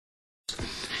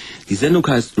Die Sendung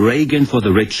heißt Reagan for the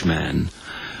Rich Man.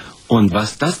 Und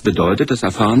was das bedeutet, das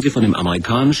erfahren Sie von dem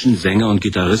amerikanischen Sänger und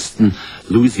Gitarristen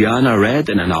Louisiana Red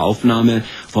in einer Aufnahme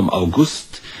vom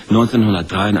August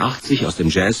 1983 aus dem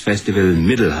Jazzfestival in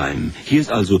Middelheim. Hier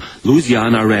ist also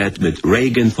Louisiana Red mit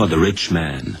Reagan for the Rich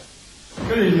Man.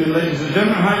 Good evening, ladies and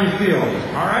gentlemen. How you feel?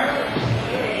 All right?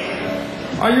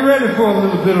 Are you ready for a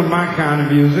little bit of my kind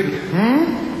of music?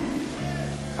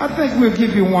 I think we'll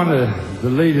give you one of the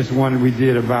latest one we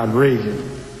did about Reagan.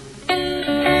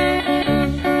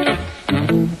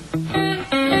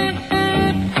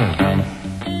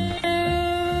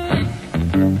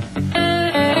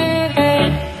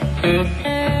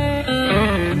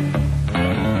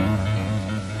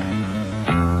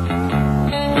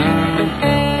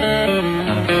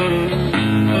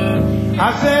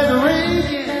 I said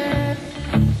Reagan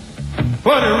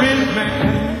for the rich man.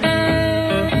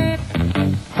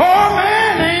 Poor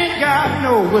man ain't got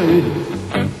no way.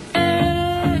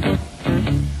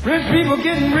 Rich people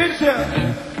getting richer,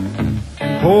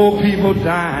 poor people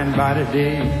dying by the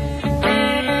day.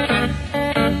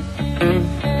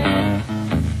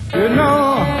 You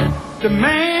know, the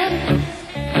man,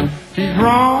 he's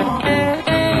wrong.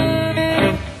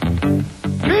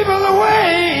 People the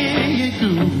way you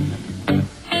do.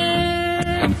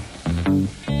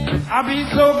 I'll be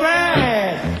so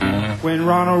glad when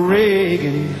Ronald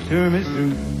Reagan turned me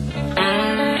through.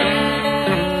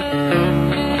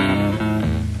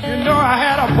 You know, I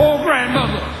had a poor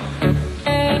grandmother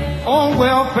on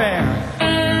welfare.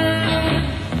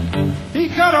 He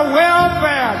cut a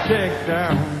welfare check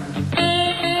down.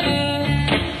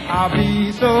 I'll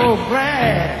be so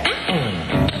glad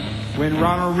when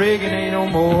Ronald Reagan ain't no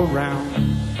more around.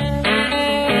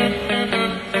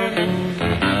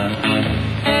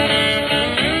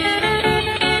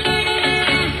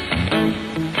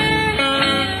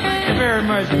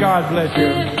 God bless you.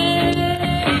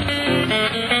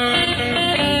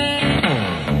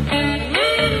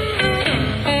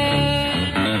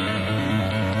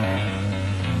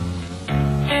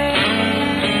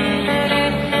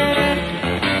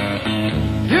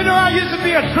 You know, I used to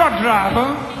be a truck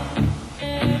driver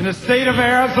in the state of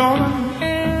Arizona.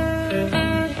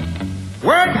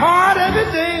 Worked hard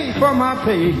every day for my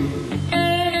pay.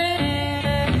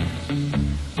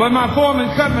 But my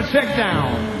foreman cut my check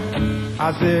down.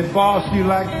 I said, boss, you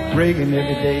like Reagan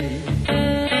every day.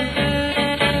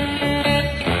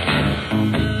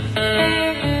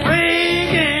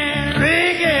 Reagan,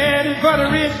 Reagan for the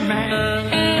rich man.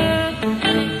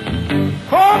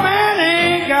 Poor man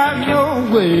ain't got no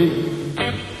way.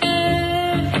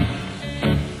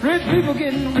 Rich people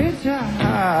getting richer,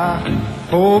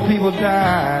 poor people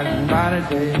dying by the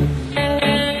day.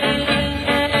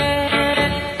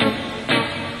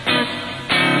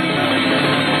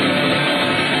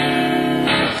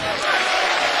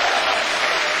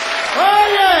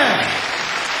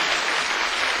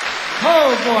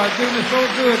 Oh boy, it's doing it so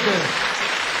good to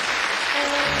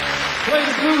play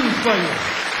the blues for you.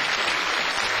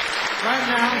 Right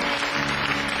now,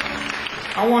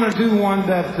 I want to do one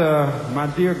that my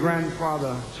dear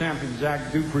grandfather, Champion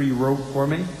Jack Dupree, wrote for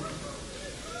me.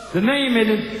 The name it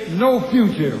is No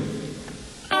Future.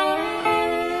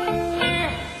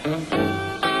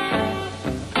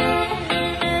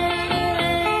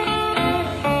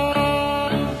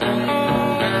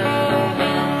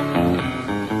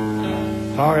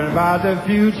 Talking about the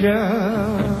future,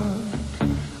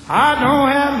 I don't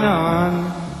have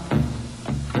none.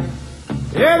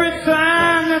 Every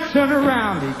time I turn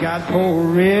around, he got poor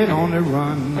red on the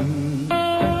run.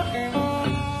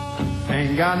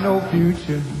 Ain't got no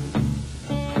future,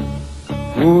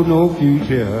 oh, no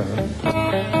future.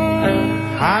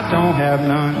 I don't have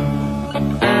none.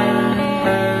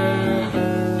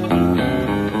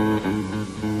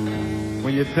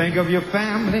 When you think of your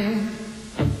family,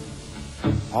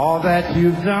 all that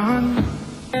you've done,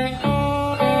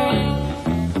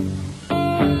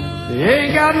 they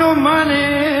ain't got no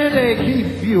money, they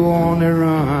keep you on the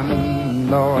run.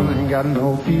 Lord, ain't got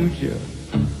no future,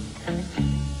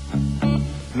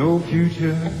 no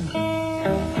future,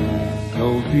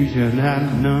 no future,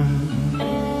 not none.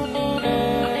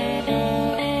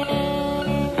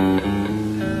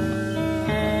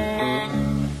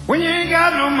 When you ain't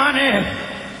got no money,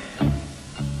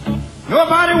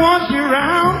 nobody wants you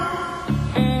around.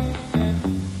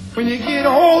 When you get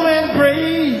old and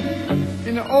gray,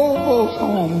 in the old folks'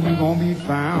 home you gonna be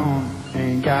found.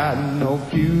 Ain't got no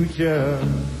future,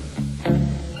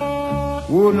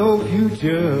 oh, no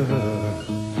future.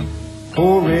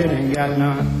 Poor red ain't got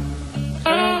none.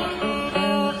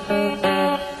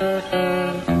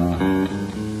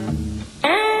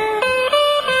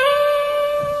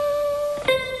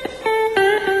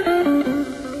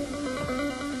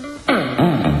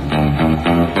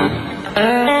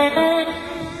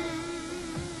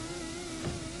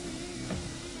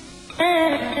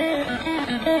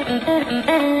 If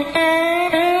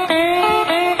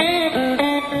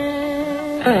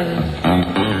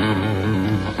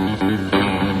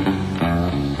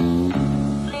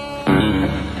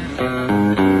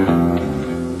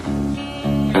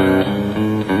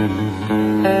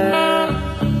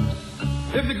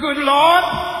the good Lord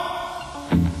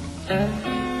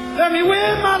let me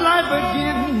win my life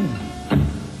again,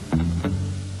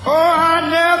 oh, I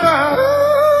never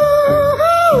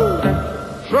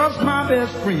trust my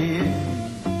best friend.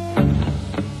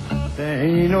 There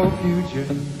ain't no future,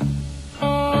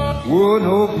 oh,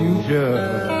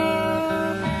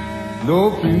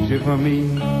 no future for me.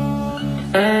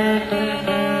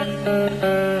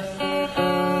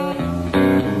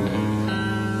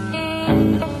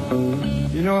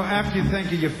 You know, after you think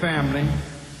of your family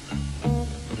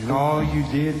and all you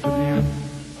did for them,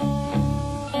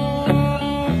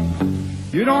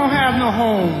 you don't have no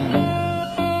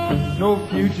home, no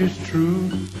future's true.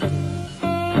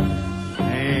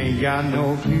 Ain't got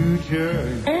no future.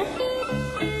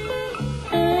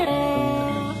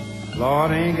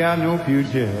 Lord, ain't got no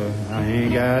future. I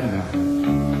ain't got none.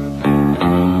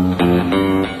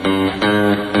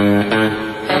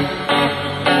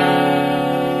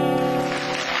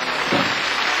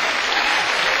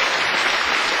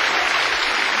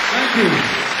 Thank you.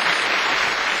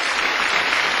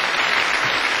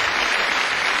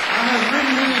 I have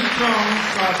written many songs,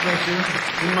 God bless you,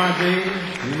 in my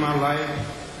days, in my life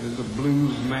as a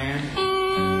blues man.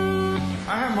 I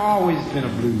haven't always been a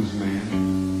blues man.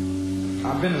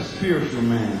 I've been a spiritual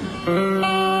man.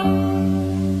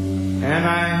 And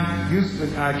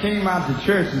I came out to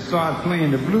church and started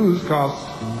playing the blues because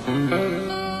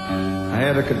I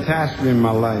had a catastrophe in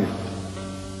my life.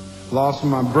 Lost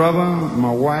my brother,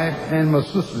 my wife, and my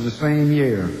sister the same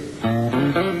year.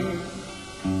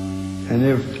 And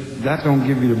if that don't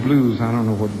give you the blues, I don't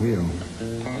know what will.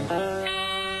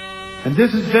 And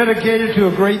this is dedicated to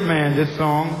a great man, this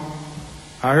song.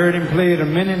 I heard him play it a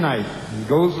many night. It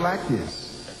goes like this.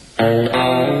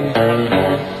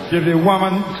 Gypsy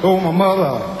woman told my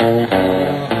mother,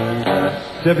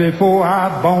 said before I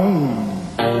born,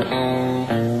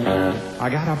 I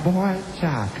got a boy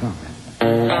child coming.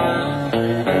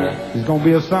 He's gonna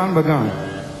be a son begun.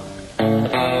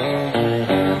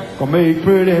 Gonna make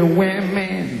pretty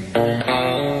women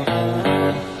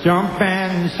jump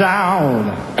and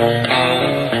shout,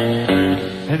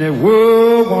 and the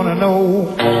world wanna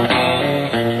know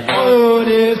what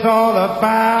it's all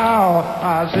about.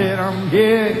 I said I'm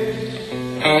here.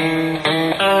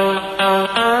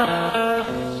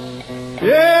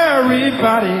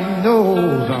 Everybody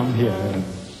knows I'm here.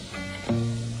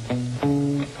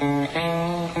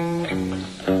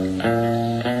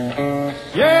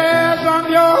 Yes,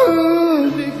 I'm your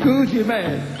Hoochie Coochie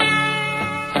Man.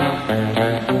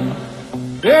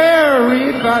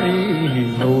 Everybody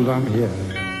knows I'm here.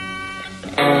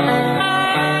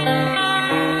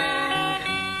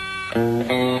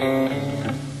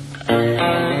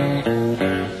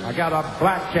 I got a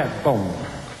black cat bone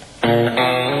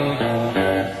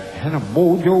and a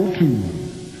mojo too.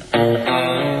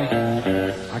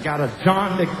 I got a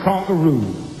John the Conqueror,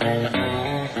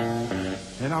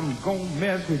 and I'm gonna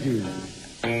mess with you.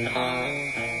 I'm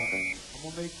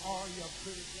gonna make all your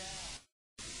pretty gals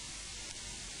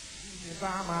leave me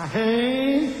by my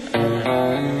hand,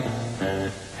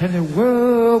 and the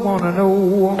world wanna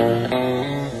know.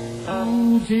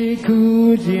 Hoochie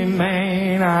Coochie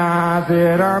Man, I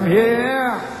said I'm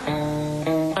here.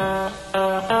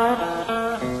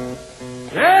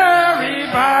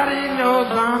 Everybody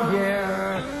knows I'm here.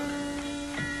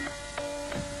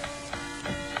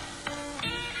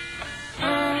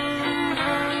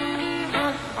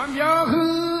 I'm your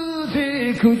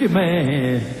Hoochie Coochie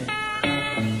Man.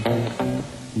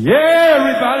 Yeah,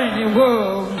 everybody in the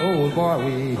world knows, boy,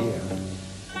 we here.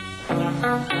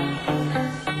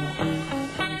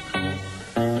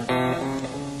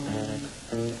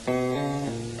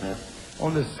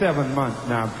 On the 7th month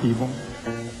now, people.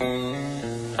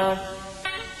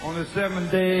 On the 7th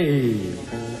day.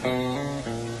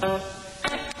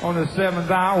 On the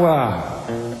 7th hour.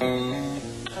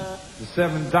 The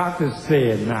 7th doctor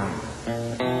said now,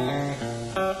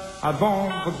 I'm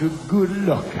born for good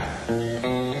luck.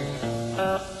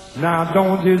 Now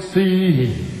don't you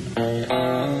see,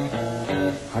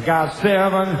 I got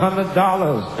 $700.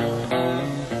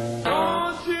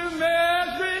 Don't you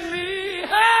mess with me,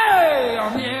 hey,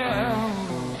 I'm here.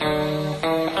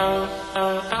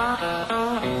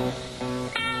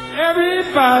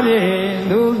 Everybody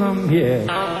knows I'm here.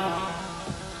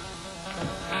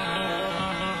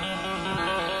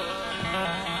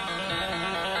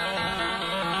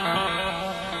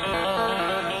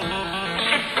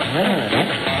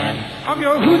 I'm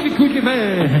your Hoochie Coochie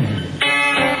Man.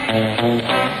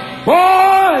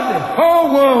 Boy, the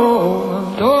whole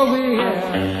world knows me.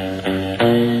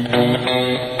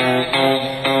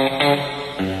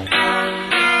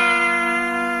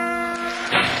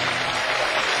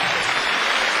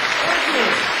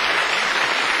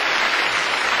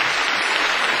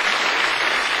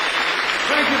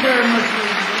 Thank you very much,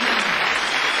 ladies and gentlemen.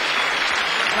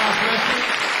 God bless you.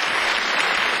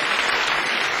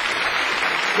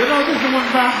 You know, this is one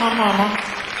about my mama.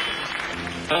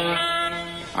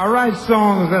 I write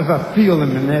songs as I feel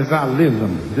them and as I live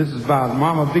them. This is about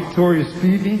Mama Victoria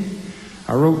Stevie.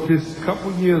 I wrote this a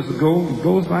couple years ago. It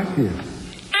goes like this.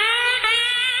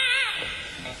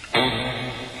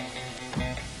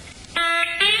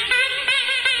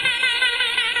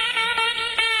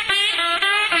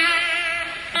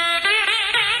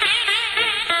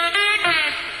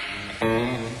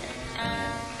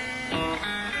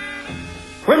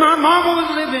 When my mama was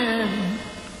living,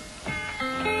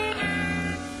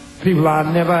 people I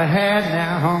never had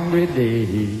now hungry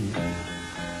days.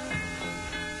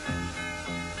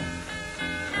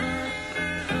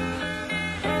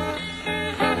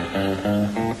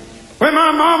 When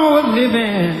my mama was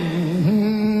living,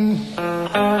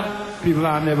 people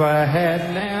I never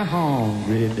had now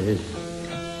hungry days.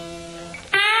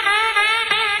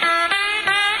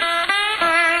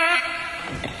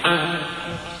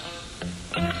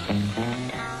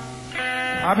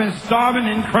 I've been starving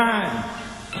and crying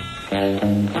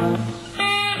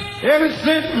ever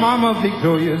since Mama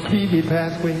Victoria Stevie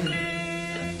passed away.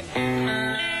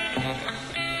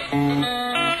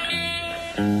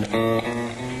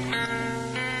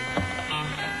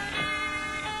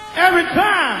 Every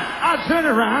time I turn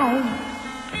around,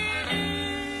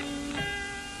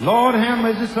 Lord have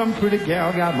mercy, some pretty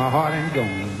gal got my heart and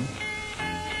gone.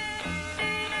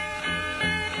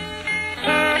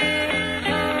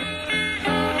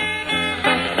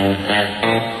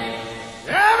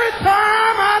 Every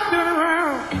time I turn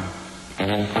around,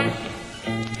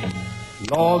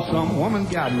 Lord, some woman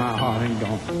got my heart and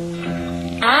gone.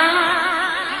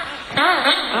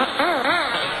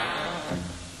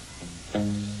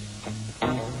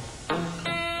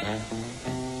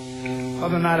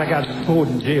 Other night I got thrown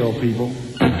in jail, people.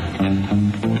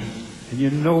 And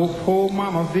you know, poor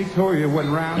Mama Victoria went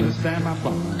round to stand my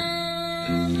bond.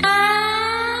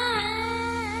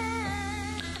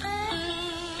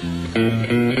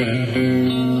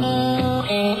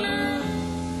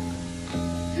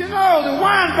 You know, the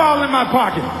wine bottle in my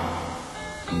pocket.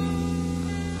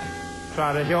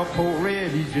 Try to help poor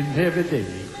Red each and every day.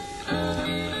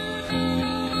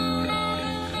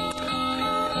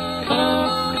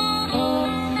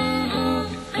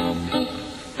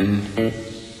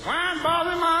 Wine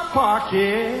bottle in my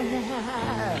pocket.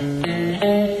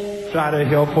 Try to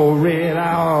help poor Red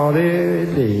out every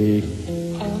day.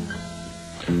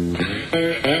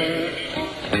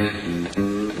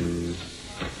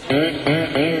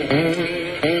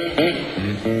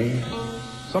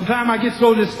 Sometimes I get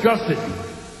so disgusted,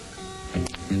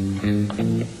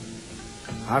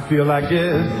 I feel like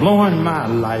just blowing my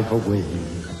life away.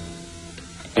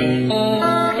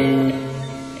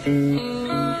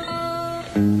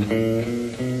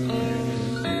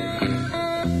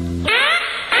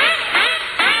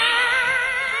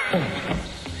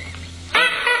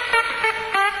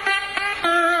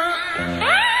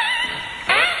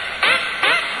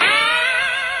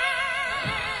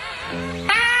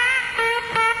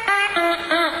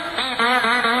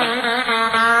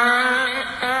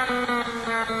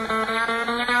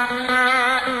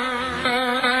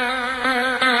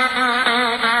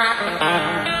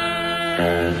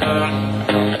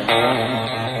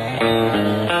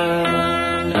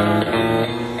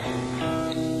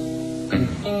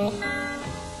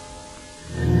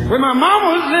 When my mama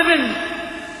was living,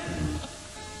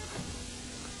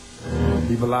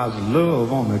 people lost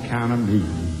love on account of me.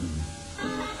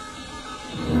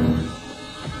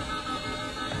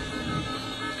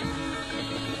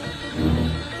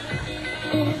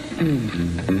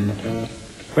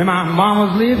 When my mama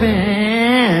was living,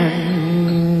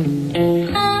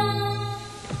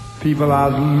 people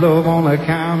lost love on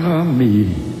account of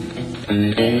me.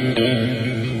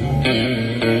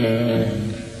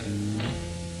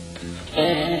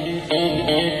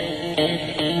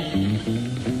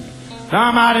 Now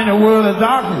I'm out in the world of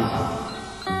darkness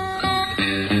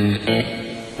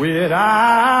with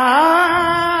eyes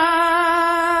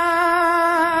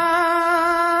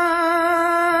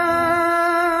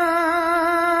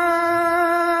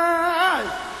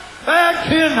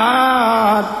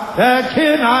that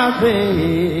cannot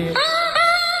be.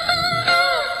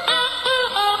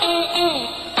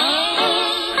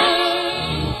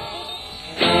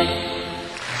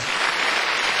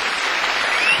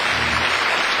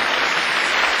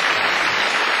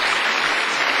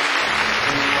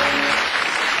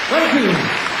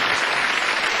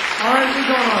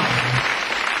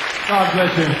 God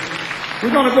bless you.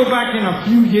 We're going to go back in a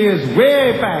few years,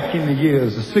 way back in the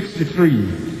years of 63.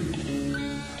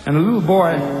 And a little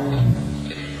boy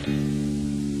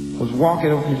was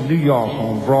walking up in New York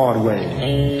on Broadway.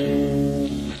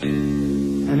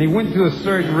 And he went to a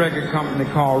certain record company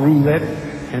called Roulette,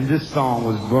 and this song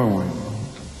was born.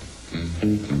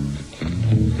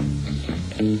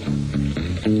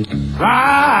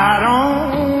 Ride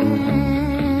on,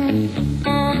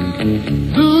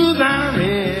 Louisiana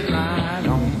Red, ride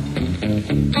on.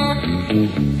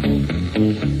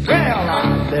 Well,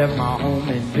 I left my home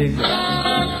in Big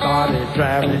started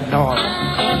traveling north,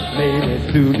 made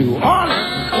it to New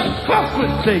Orleans, bus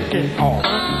was taking off.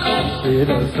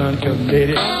 Citizen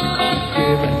committee,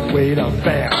 giving way to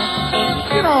fare.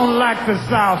 You don't like the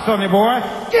South, sonny boy,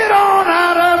 get on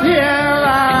out of here,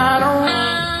 ride on.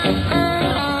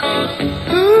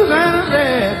 Louisiana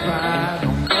Red, ride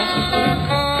on.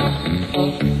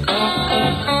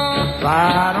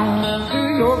 Ride on to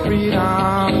your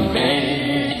freedom,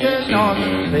 get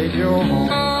northern, take your home.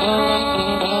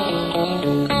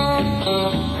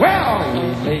 Well, we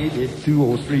made it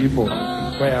to 034,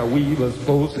 where we were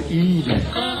supposed to eat it.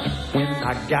 When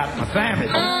I got my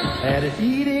sandwich, had to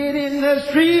eat it in the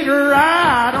street,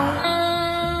 ride on.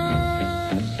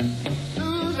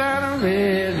 Louisiana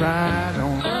Red, ride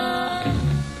on.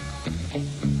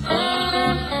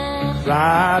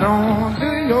 Ride on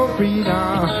to your freedom.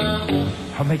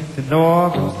 I'll make the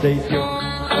northern state your home.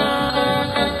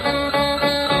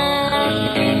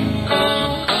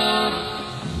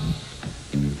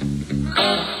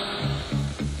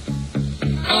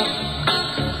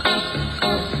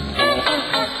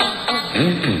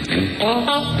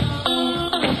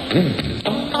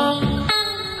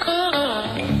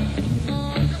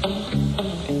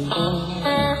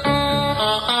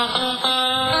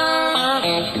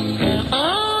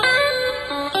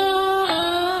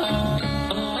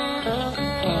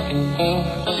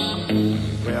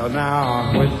 Well, now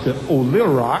I went to Old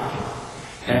Little Rock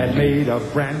and made a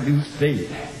brand new state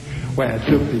where I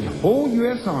took the whole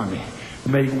U.S. Army to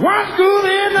make one school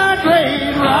in the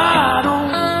grade. Ride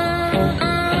on,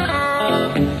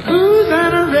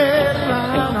 Louisiana Red,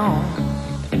 ride on.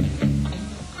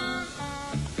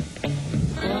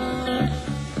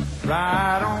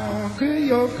 Ride on to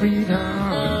your freedom.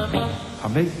 I'll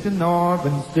make the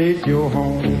northern state your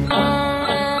home.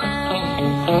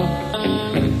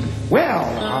 Well,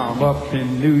 I'm up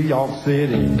in New York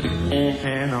City,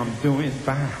 and I'm doing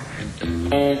fine.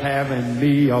 Having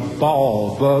me a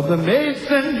ball, but the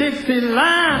Mason-Dixie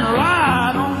line,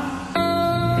 ride on.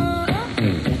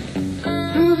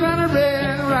 Louisiana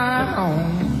Red, ride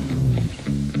on.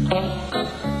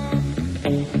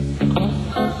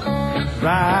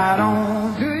 Ride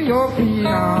on to your freedom.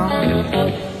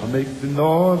 I'll make the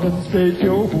northern state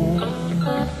your home.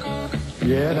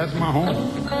 Yeah, that's my home.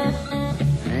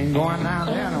 Ain't going down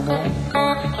there no more.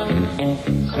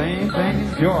 Same thing in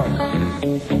Georgia.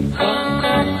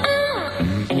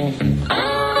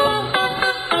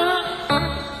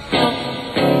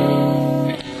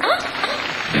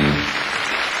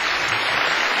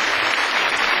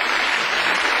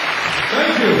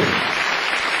 Thank you.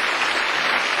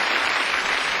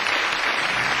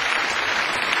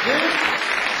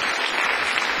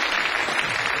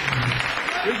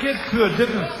 We get to a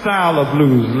different style of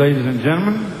blues, ladies and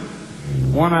gentlemen.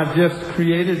 One I just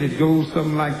created, it goes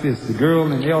something like this. The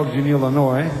girl in Elgin,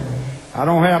 Illinois. I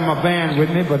don't have my band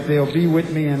with me, but they'll be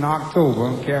with me in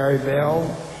October. Carrie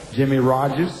Bell, Jimmy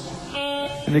Rogers.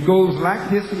 And it goes like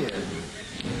this here.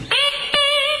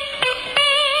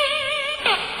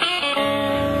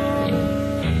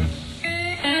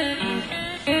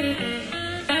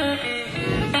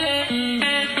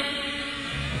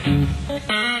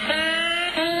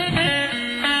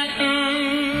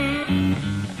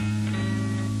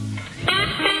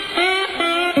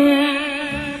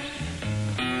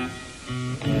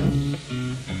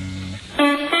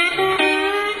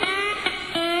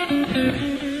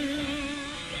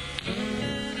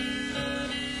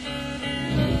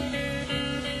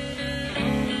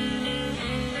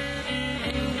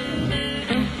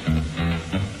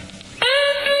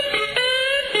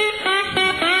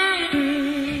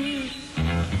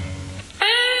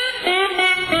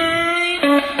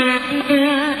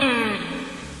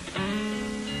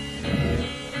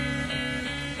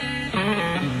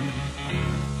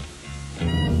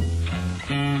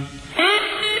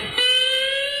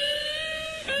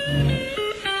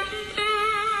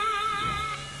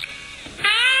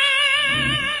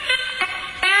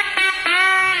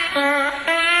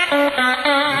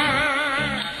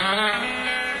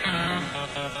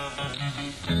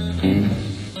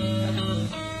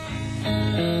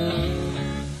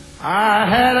 I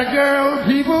had a girl,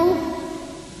 people,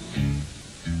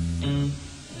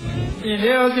 in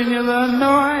Elgin,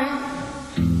 Illinois.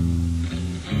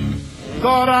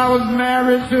 Thought I was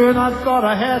married to her and I thought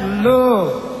I had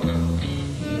love,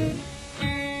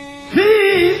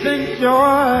 peace and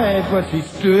joy, but she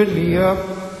stood me up.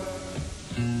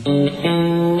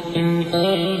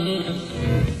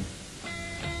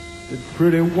 The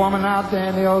pretty woman out there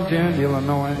in Elgin,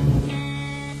 Illinois.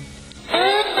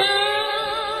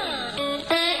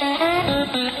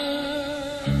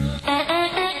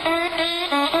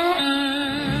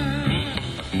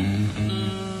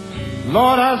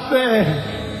 Lord, I say,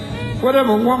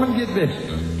 whatever woman get this,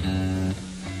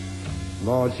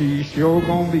 Lord, she sure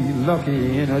gonna be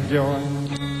lucky in her joy.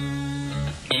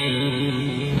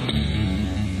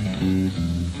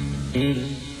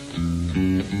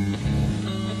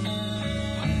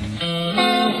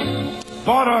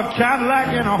 Bought a Cadillac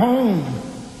and a home.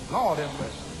 Lord have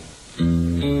mercy.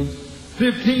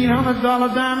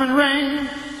 $1,500 diamond ring.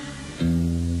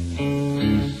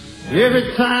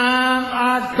 Every time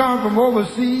I come from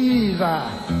overseas, I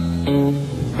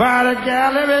buy the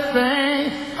gal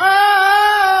everything.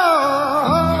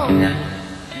 Oh,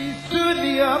 she stood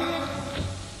me up.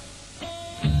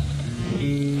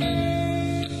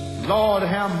 Lord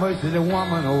have mercy, the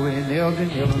woman over in Elgin,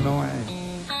 Illinois.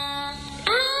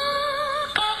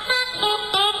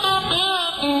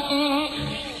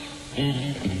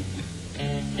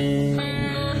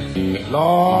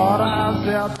 Lord, I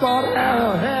say, I thought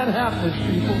I had happiness,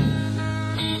 people.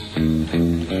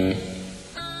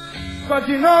 But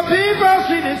you know, people,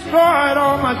 she destroyed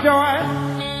all my joy.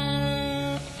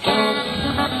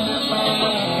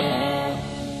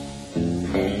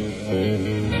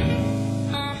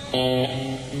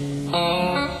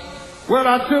 Well,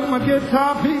 I took my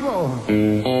guitar, people,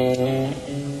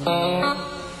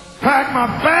 packed my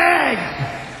bags,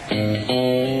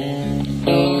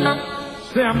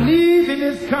 say I'm leaving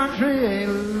this country,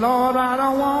 Lord, I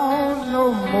don't want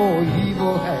no more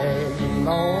evil hags.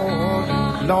 Lord,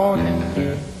 Lord,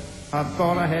 I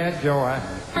thought I had joy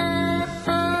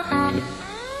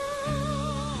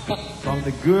from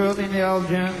the girl in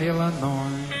Elgin,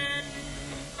 Illinois.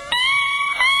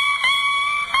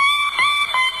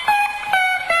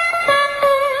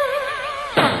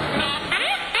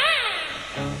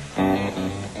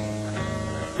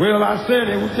 Well, I said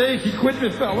it would say she quit me,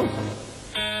 fellas.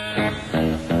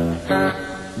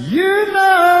 You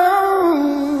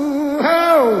know,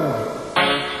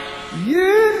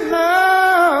 you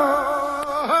know,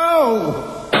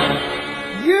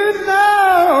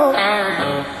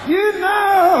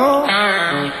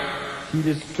 she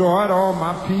destroyed all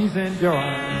my peace and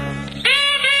joy.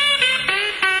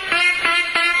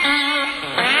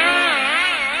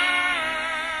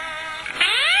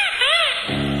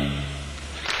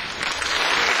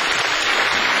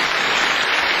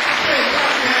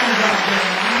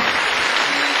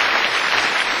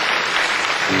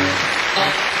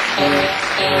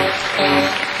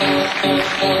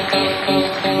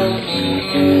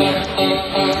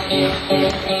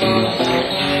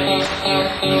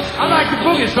 I like to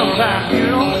boogie sometimes, you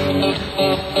know.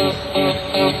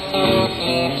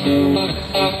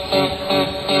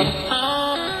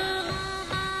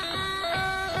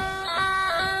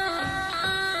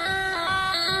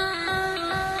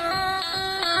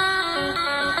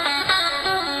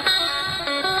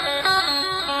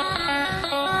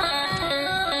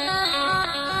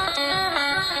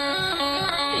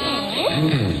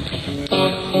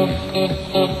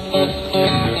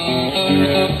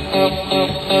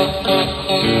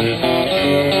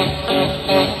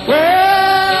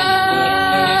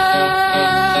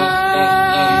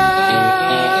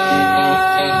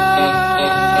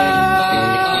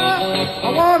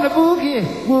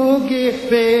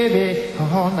 Baby,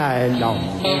 all night long.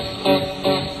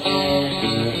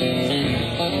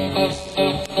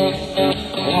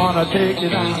 I wanna take you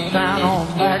down on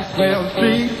Maxwell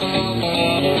Street,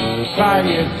 buy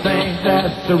you things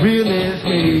that's the realest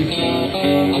me.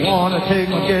 I wanna take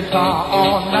my guitar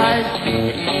all night,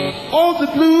 oh the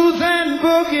blues and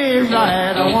boogie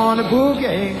right. I wanna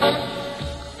boogie,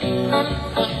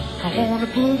 I wanna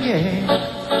boogie,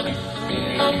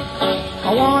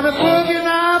 I wanna boogie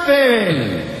now,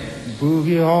 baby,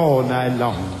 boogie all night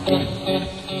long.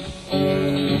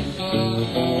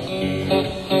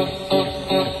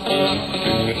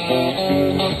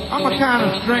 I'm a kind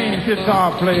of strange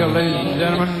guitar player, ladies and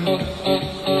gentlemen.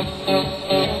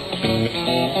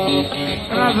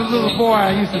 When I was a little boy,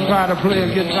 I used to try to play a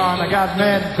guitar, and I got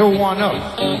mad and tore one up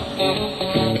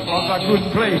because I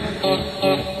couldn't play.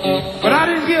 But I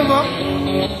didn't give up.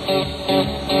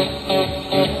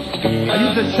 I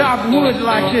used to chop wood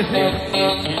like this.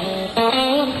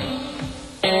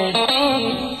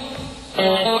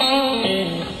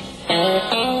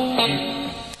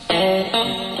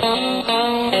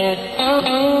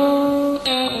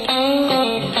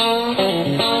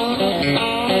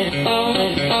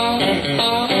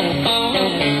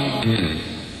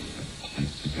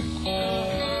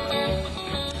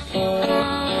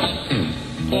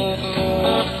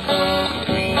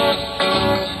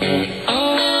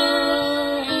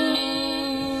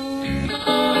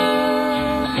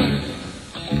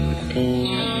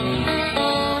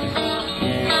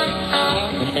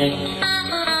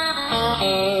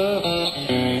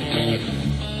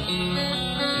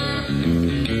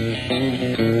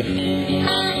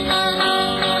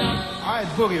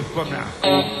 Boogie from now.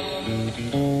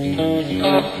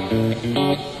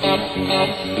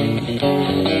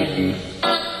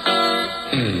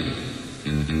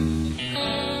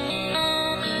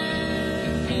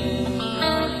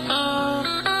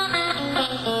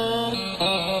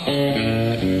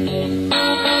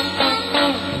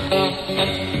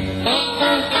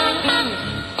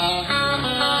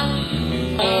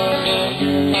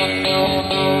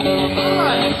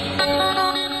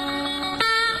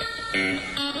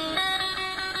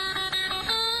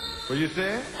 What you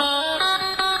say?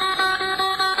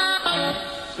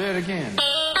 Say it again.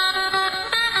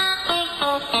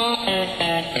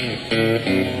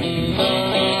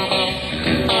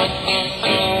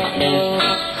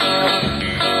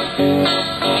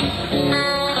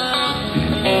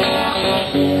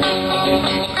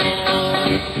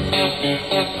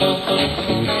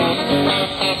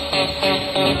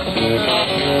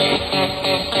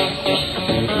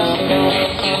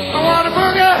 I want a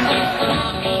boogie.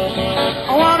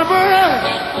 I want a boogie.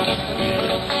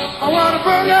 I want a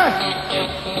boogie.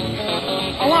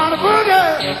 I want a boogie.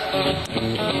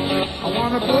 I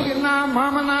want a boogie now,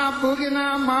 mama now, boogie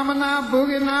now, mama now,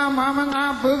 boogie now, mama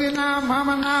now, boogie now,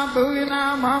 mama now, boogie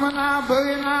now, mama now,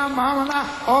 boogie now, mama now,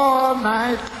 all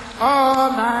night,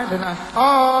 all night, and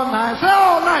all night, say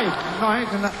all night, night,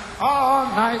 and all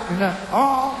night,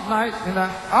 and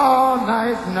all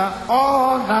night, and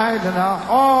all night, and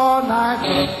all night,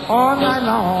 and all night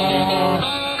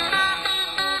long.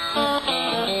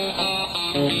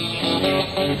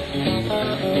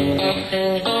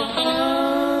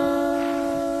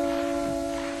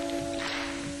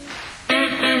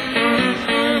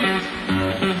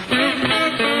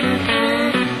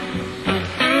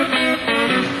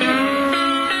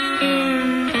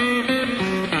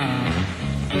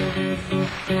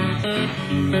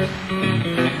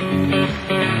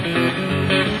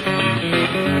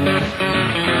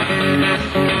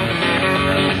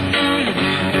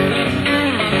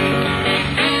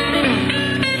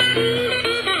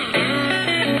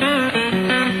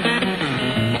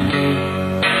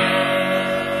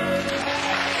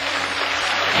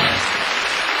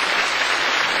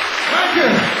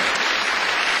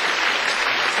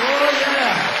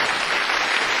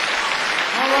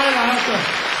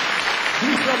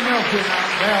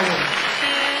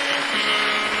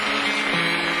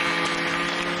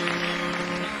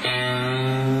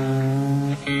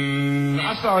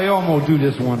 I saw Elmo do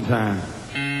this one time.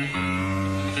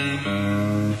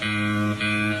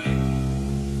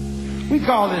 We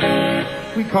call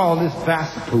this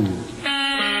Basset Pool.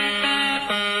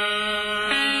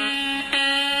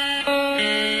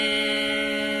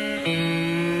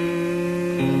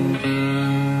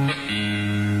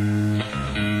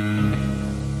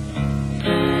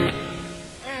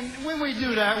 And when we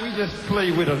do that, we just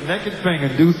play with a naked finger,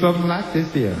 do something like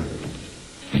this here.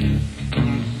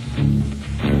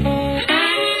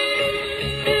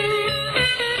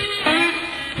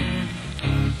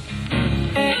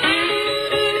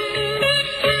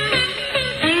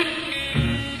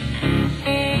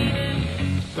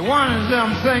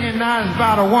 I'm singing now is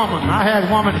about a woman. I had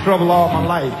woman trouble all my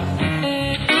life.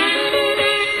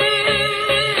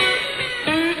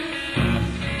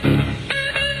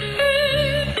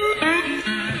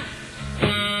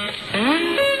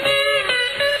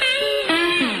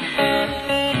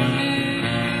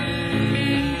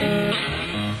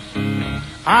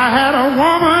 I had a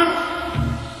woman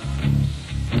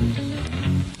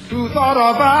who thought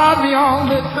about me all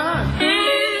the time.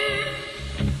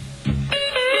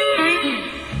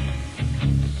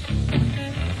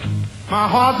 My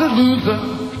heart's a loser.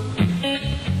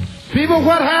 People,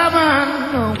 what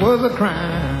happened was a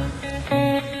crime.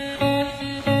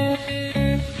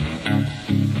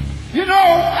 You know,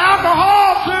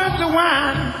 alcohol turns to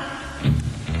wine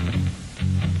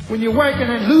when you're working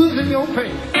and losing your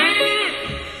pay.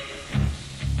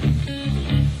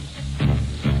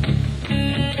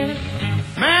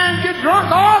 Man,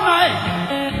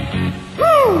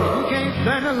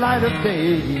 light of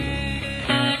day.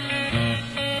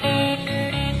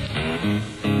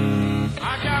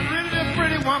 I got rid of this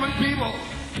pretty woman, people,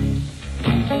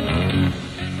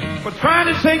 for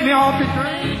trying to take me off the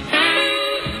train.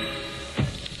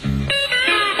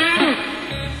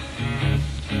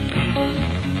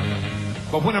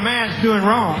 But when a man's doing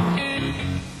wrong,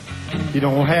 he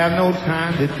don't have no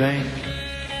time to think.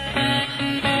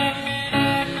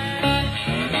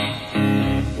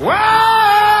 Well,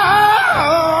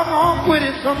 I'm gonna quit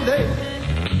it someday.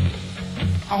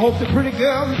 I hope the pretty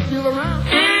girl is still around.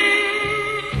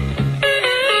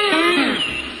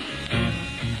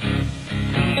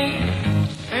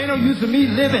 Ain't no use of me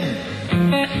living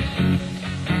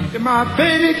if my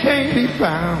baby can't be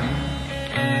found.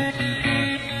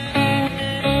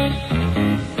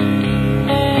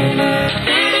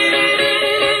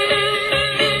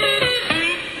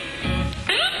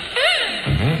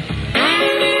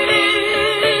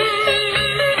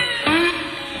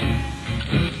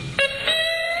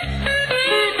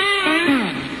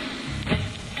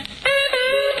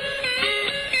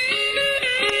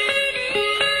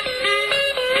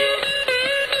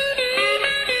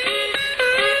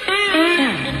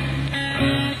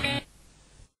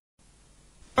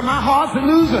 My heart's a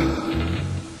loser,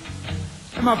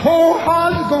 and my poor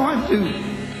heart is going too.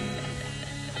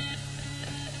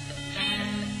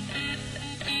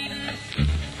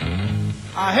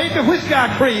 I hate the whiskey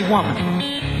I crave, woman,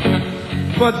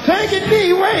 but taking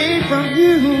me away from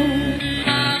you.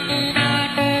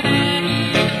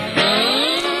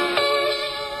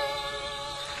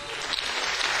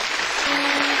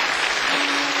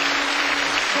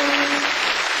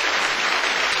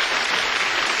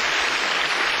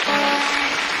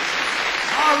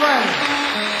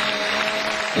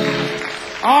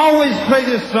 I always play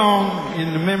this song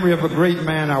in the memory of a great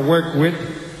man I worked with,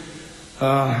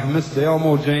 Mr.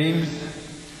 Elmo James,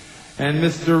 and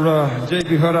Mr.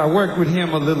 J.B. Hutt. I worked with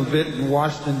him a little bit in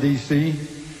Washington, D.C.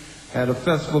 at a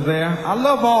festival there. I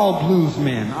love all blues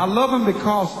men. I love them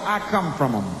because I come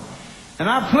from them. And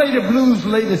I play the blues,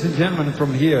 ladies and gentlemen,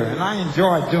 from here, and I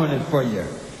enjoy doing it for you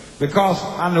because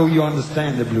I know you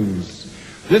understand the blues.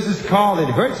 This is called It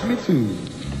Hurts Me Too.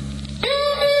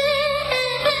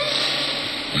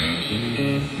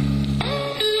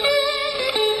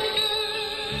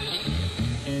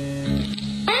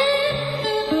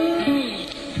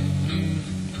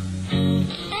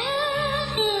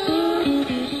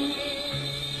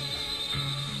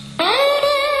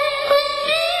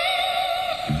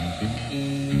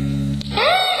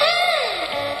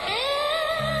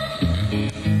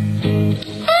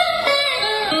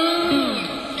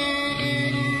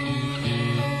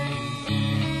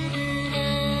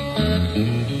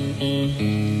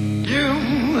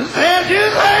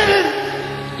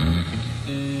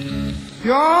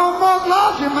 You almost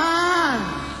lost your mind.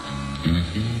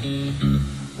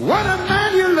 What a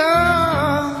man you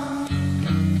love.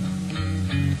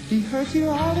 He hurts you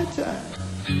all the time.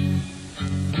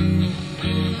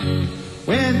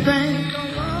 When things go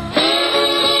wrong,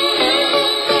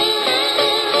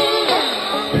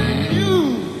 you,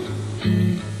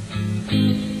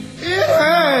 it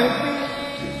hurts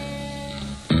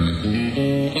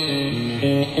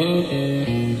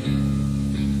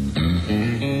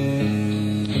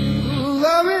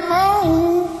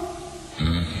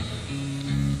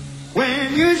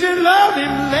you should love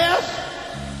him less.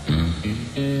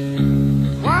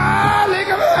 Why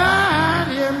linger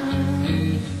behind him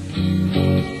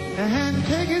and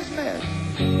take his mess?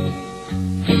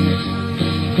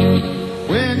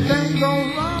 When things go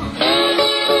wrong,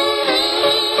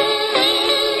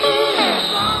 what's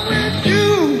wrong with you?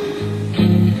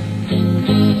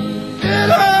 It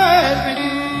hurts me.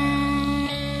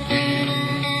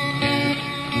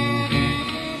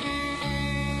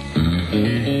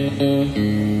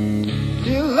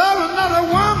 You love another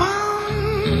woman.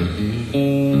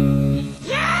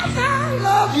 Yes, I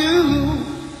love you.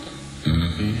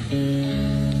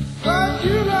 But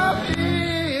you love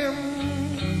him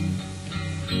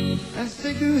and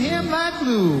stick to him like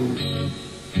glue.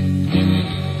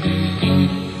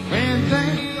 When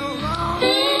things go wrong,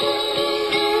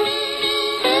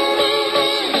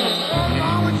 what's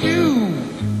wrong with you?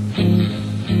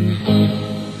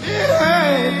 It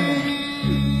hurts me.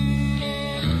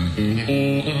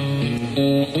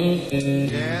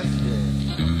 Yes,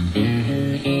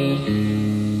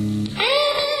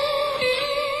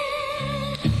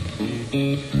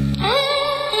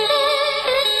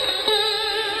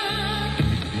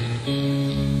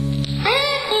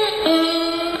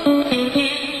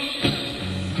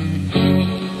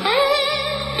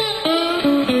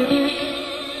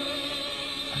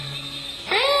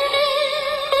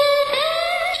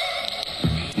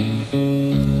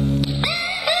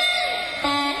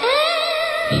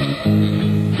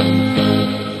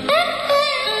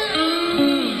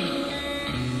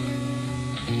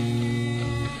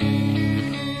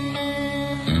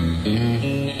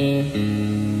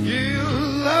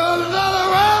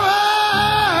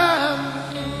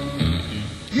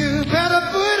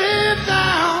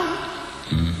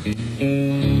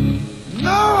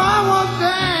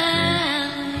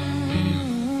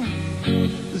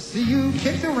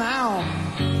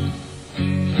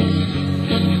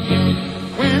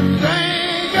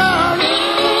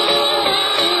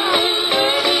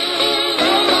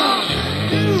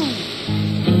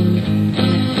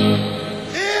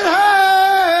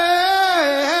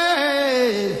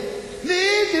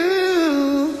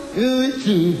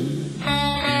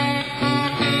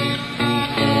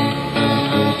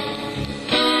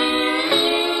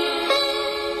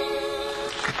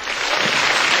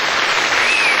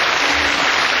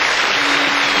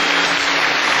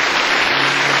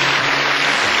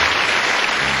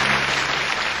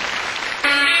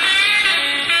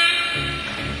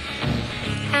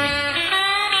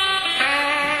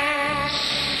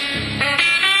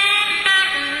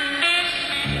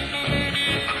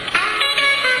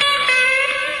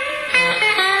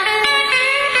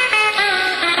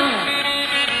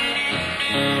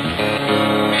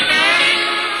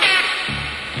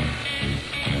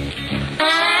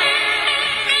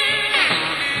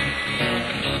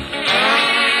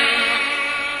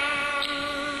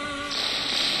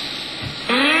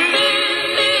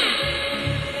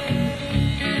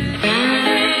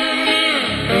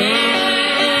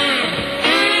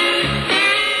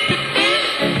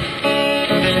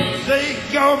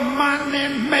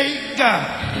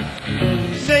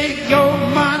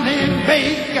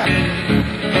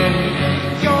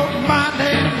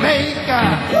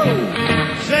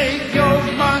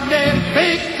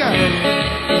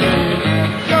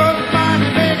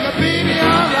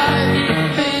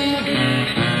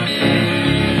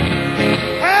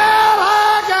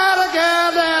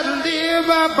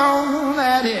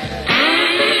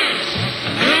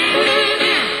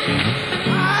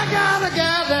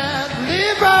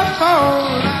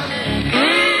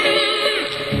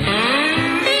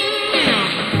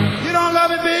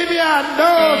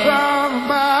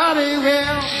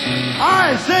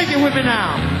 Sing with me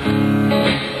now.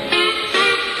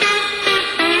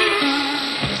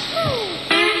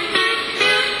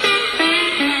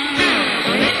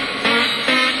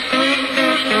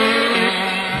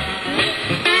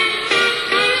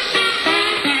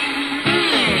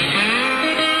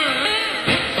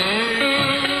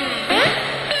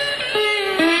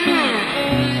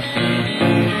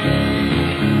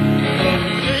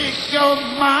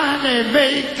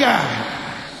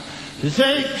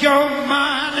 Take your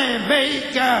money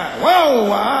maker.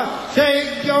 Whoa,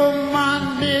 take your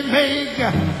money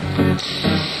maker.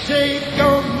 Take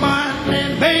your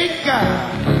money maker.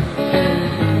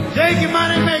 Take your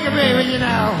money maker, baby, you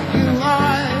know. You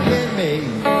are with me.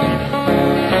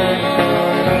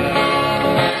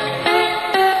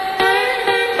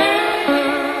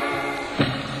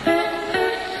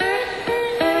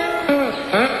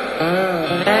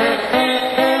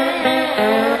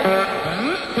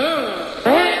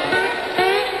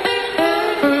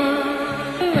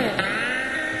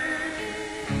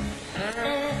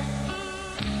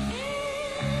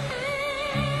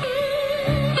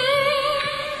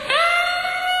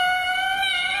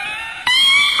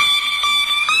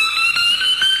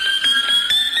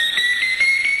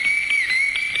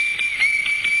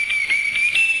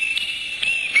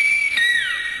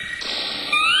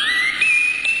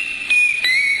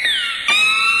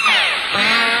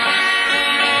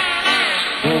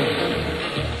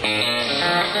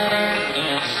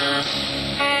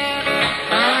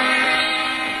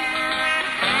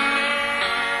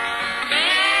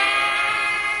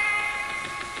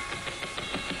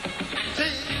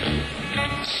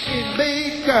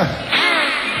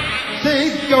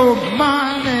 Take your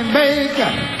money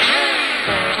maker.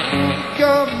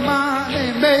 Your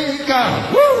money maker.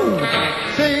 Woo!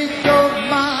 Take your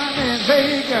money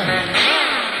maker.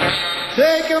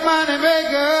 Take your money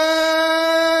maker.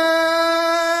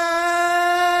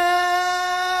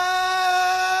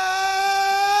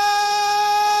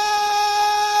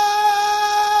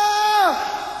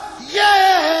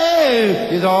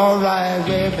 Yeah! It's all right,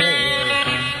 baby.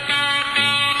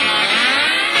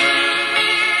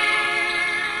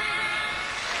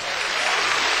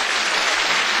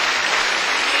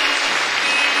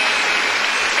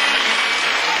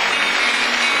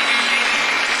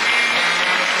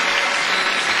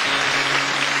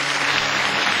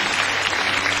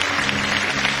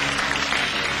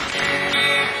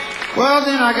 Well,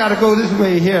 then I got to go this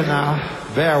way here now.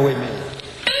 Bear with me.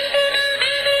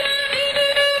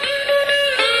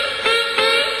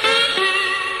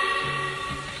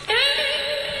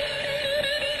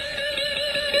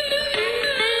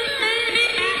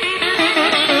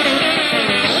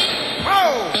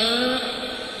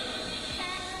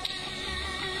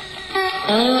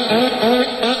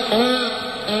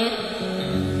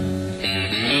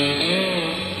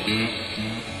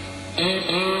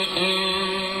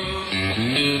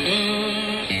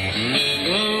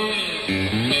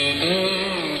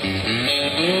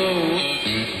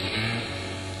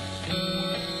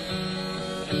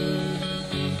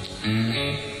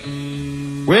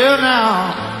 Well,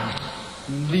 now,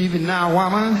 leave it now,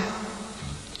 woman.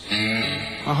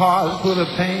 My heart is full of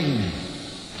pain.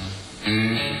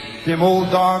 Them old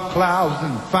dark clouds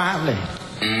and finally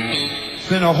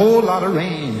sent a whole lot of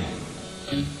rain.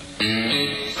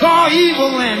 Saw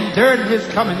evil and dirt was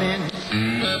coming in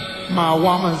my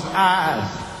woman's eyes.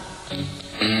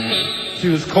 She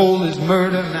was cold as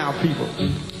murder now, people.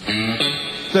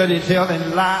 Study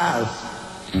telling lies.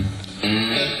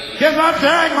 Guess I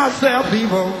dragged myself,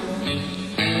 people,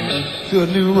 to a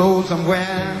new road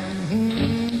somewhere.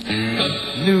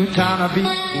 New town of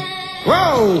people.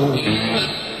 Whoa!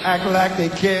 Act like they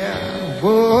care.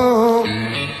 Whoa!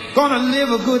 Gonna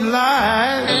live a good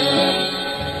life.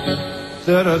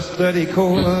 Study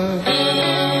colder.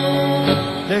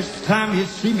 Next time you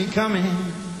see me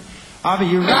coming, I'll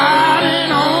be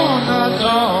riding on the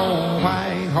tall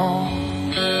white horse.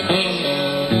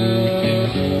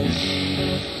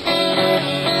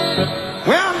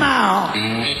 Well, now,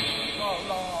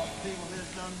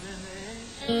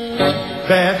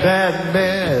 bad,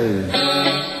 bad.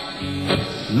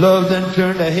 Love then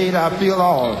turned to hate, I feel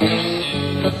all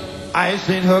ice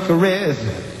in her caress.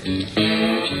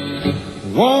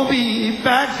 Won't be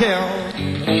back till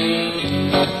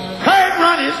hate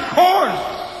run its course.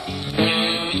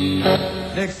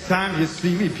 Next time you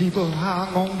see me, people,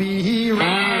 I'm gonna be here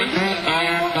riding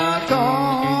on the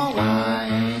tall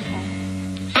white.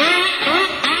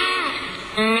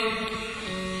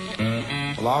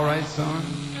 Well, all right, son.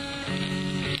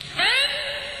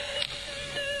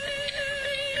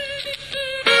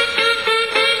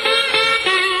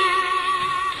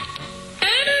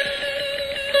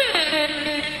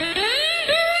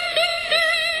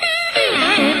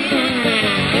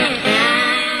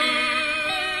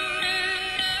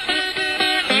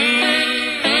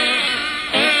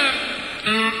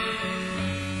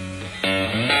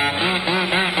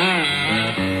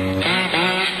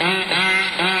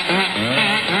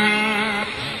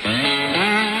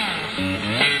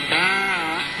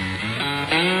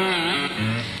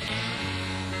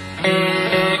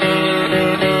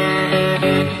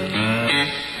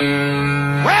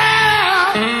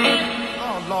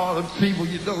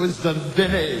 done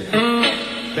been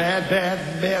a bad,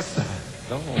 bad mess.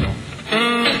 Oh.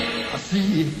 I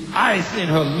see ice in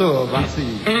her love. I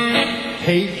see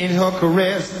hate in her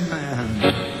caress.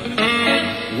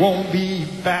 Won't be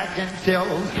back until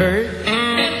hurt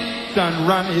done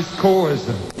run his course.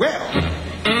 Well,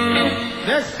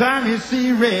 next time you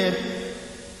see red,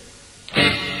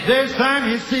 next time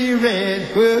you see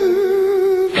red,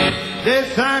 ooh,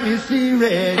 next time you see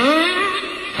red,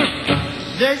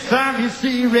 next time you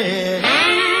see red,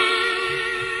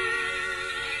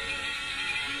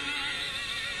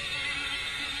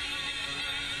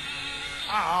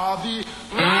 I'll be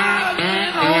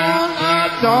riding on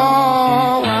a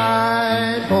tall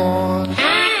white horse.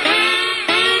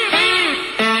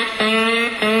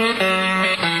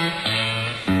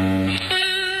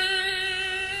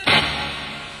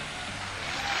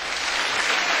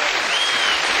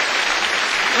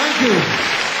 Thank you.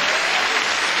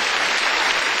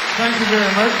 Thank you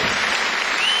very much.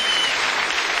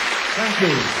 Thank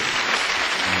you.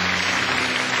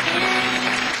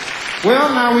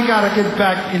 Well, now we got to get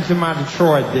back into my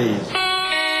Detroit days.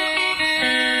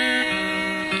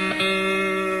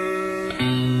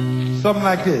 Something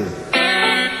like this.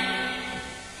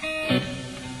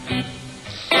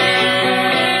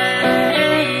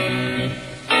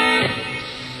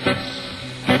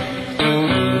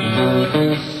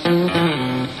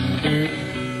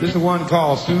 This is one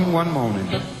called Soon One Morning.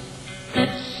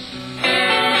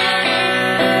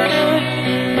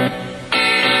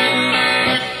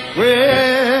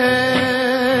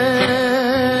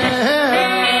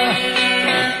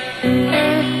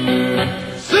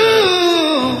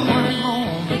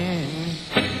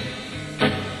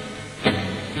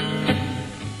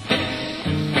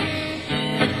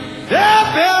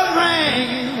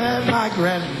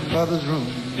 Grandmother's room.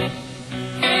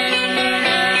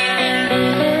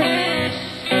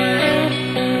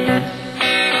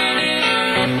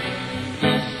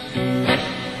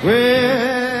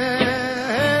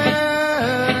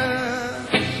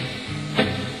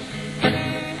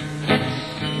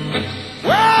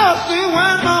 Well, see,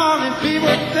 one morning people,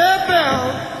 their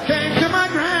bell came to my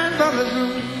grandmother's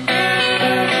room.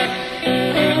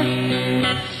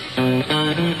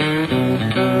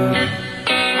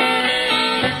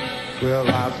 Well,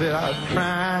 I said, I was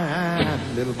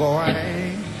crying, little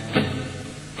boy.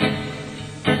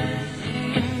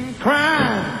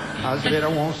 Crying. I said, I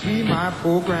won't see my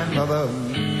poor grandmother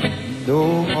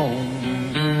no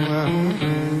more.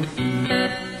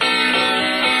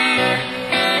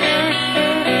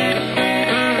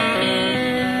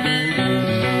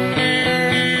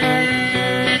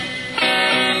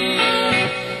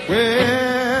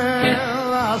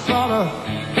 Well, I saw her,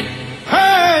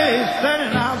 hey,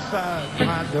 standing outside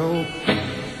my door.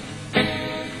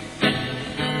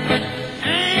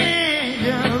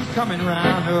 Angels coming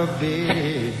round her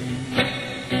bed.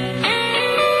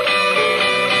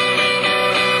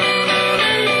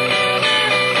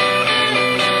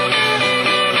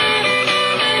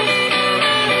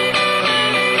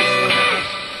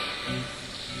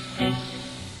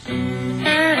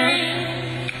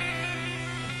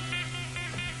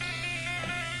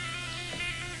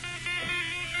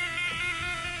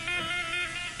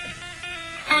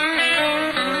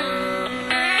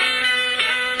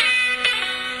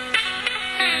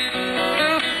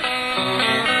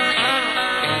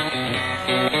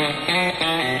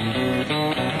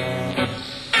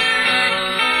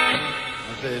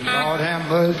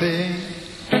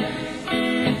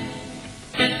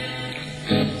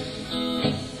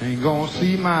 Ain't gonna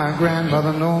see my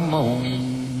grandmother no more.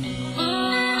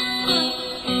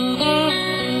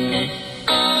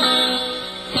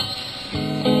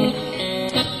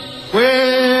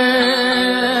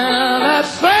 Well, that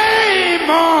same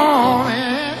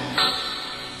morning,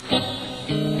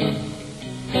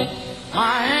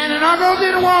 my aunt and uncle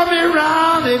didn't want me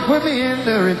around. They put me in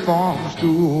the reform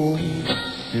school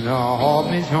in our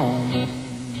Albany's home.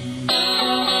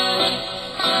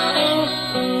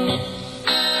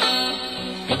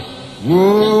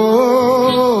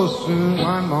 Whoa, soon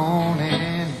one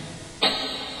morning,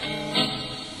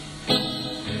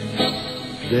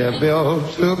 their bell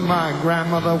took my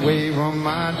grandmother away from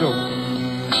my door.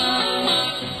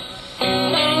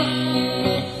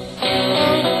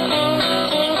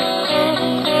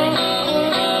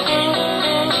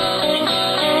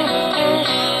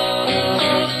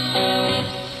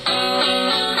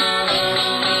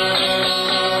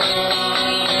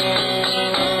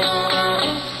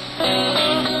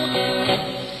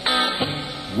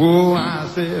 Oh, I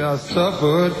said I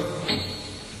suffered.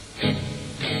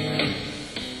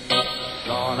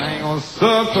 Lord, I ain't gonna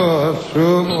suffer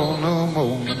trouble no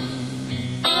more.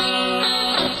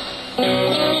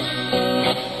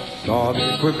 all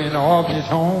the equipment off his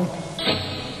home.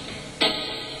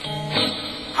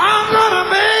 I'm gonna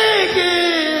make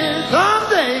it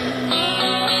someday.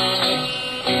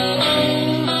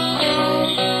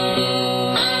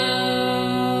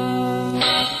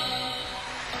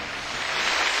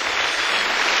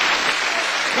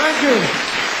 Thank you.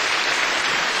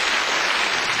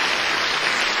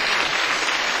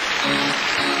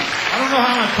 I don't know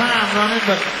how much time I'm running,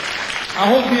 but I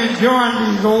hope you're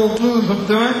enjoying these old blues I'm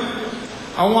doing.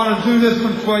 I want to do this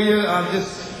one for you. I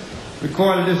just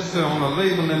recorded this on a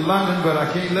label in London, but I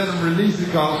can't let them release it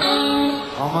because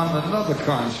I'm on another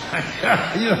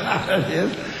contract. You know how it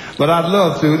is. But I'd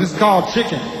love to. This is called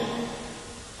Chicken.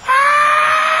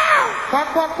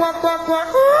 Quack, quack, quack, quack, quack.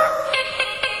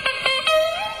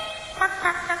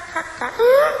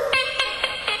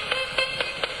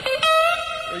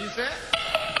 What you say?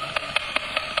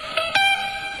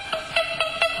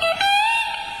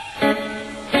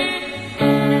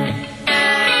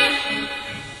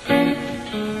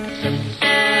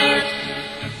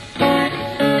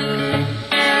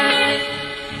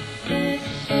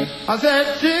 I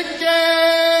said chicken.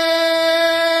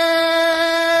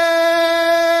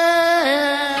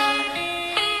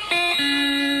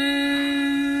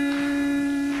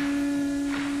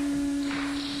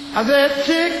 I said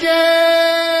chicken.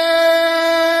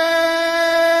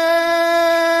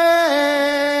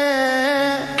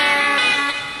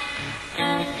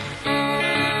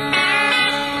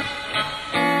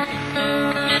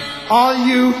 All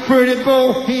you pretty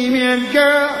bohemian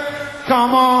girl,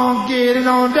 come on, get it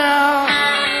on down.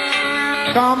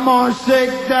 Come on,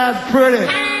 shake that pretty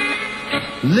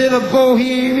little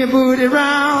bohemian booty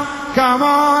round. Come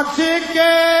on,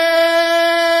 chicken.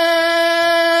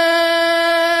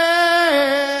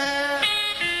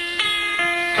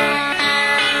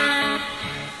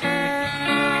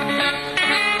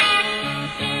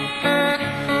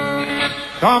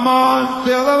 Come on,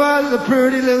 Philip was a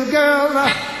pretty little girl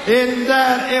in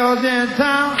that Elgin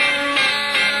town.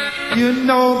 You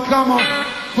know, come on,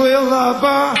 Philip,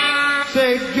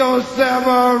 shake yourself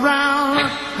around.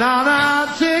 Now, now,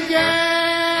 chicken.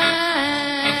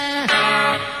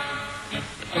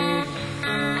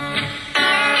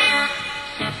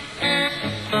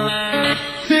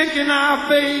 Chicken out,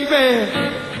 baby.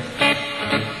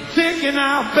 Chicken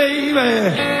out,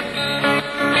 baby.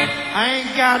 I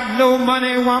ain't got no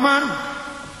money, woman,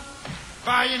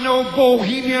 buy you no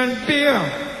bohemian beer,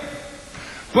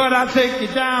 but I'll take you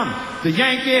down to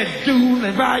Yankee Doodle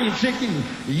and buy you chicken,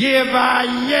 year by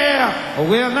year.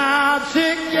 Well, now,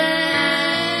 chicken.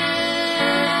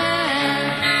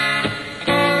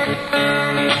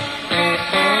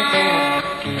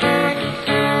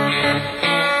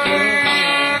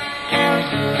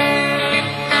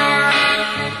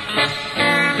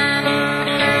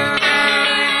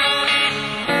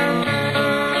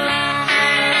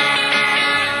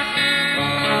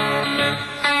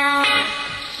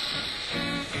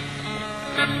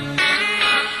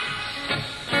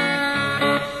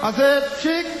 I said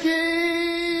chicken,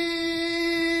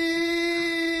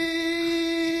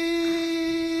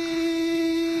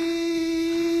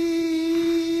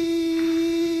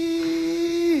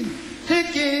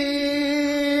 chicken.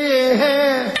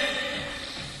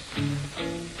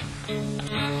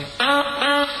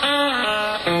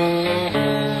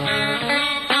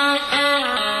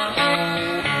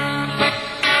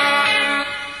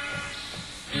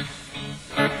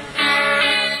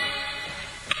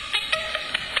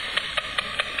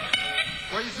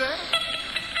 What you say?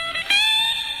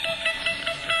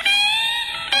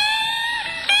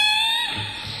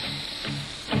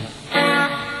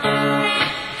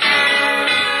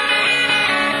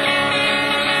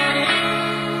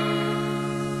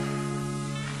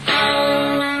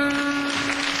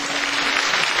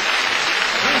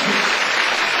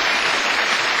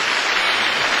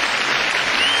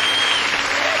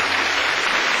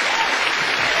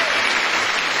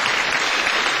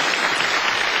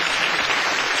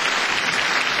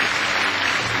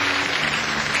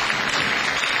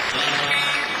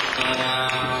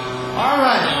 All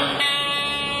right.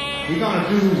 We're going to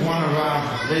do one of our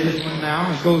latest one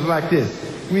now. It goes like this.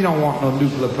 We don't want no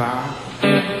nuclear power.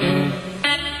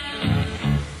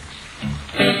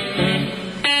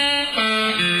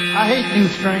 I hate new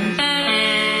strings.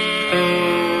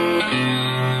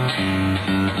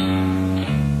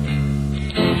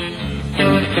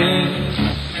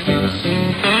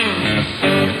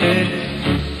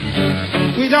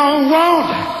 We don't want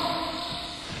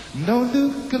no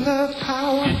nuclear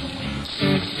power.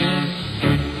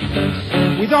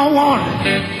 We don't want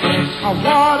our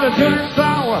water turned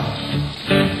sour.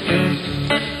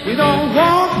 We don't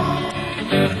want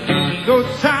no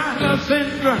China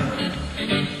syndrome.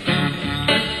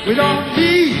 We don't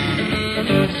need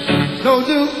no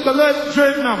nuclear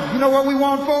trillium. You know what we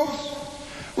want, folks?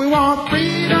 We want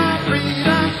freedom,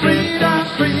 freedom, freedom,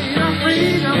 freedom,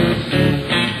 freedom.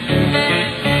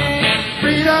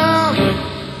 Freedom,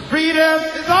 freedom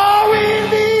is all we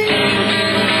need.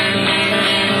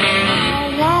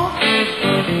 I want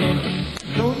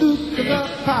no nuclear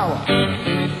power.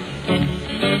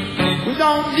 We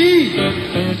don't need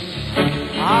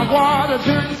our water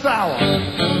turn sour.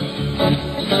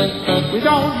 We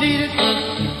don't need it.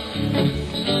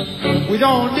 We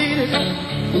don't need it.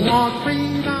 We want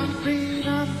freedom,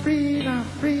 freedom, freedom,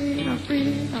 freedom,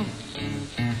 freedom.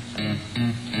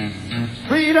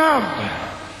 Freedom,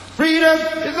 freedom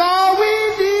is all we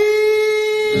need.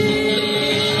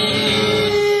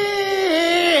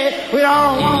 We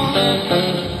don't want it.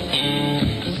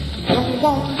 Don't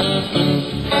want it.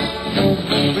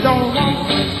 We don't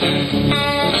want it.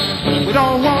 We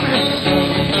don't want it.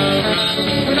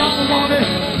 We don't want it.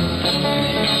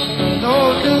 No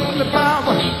nuclear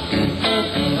power.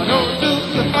 No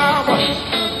nuclear power.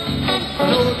 No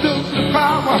nuclear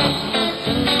power.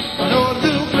 No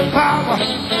nuclear power.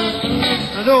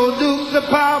 No nuclear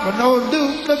power. No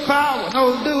nuclear power. No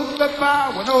nuclear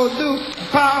power. No nuclear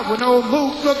power. No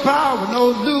nuclear power. No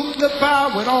nuclear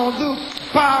power. No nuclear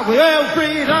power. Well,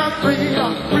 freedom,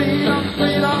 freedom, freedom,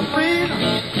 freedom, freedom.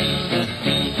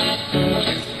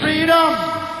 Freedom,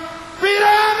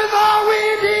 freedom is all we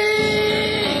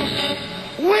need.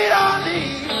 We don't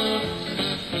need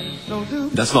no nuclear.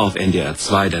 Das war auf NDR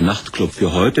 2 der Nachtclub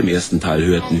für heute. Im ersten Teil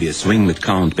hörten wir Swing mit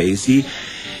Count Basie.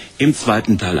 Im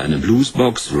zweiten Teil eine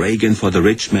Bluesbox, Reagan for the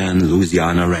Rich Man,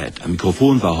 Louisiana Red. Am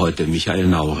Mikrofon war heute Michael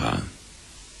Naura.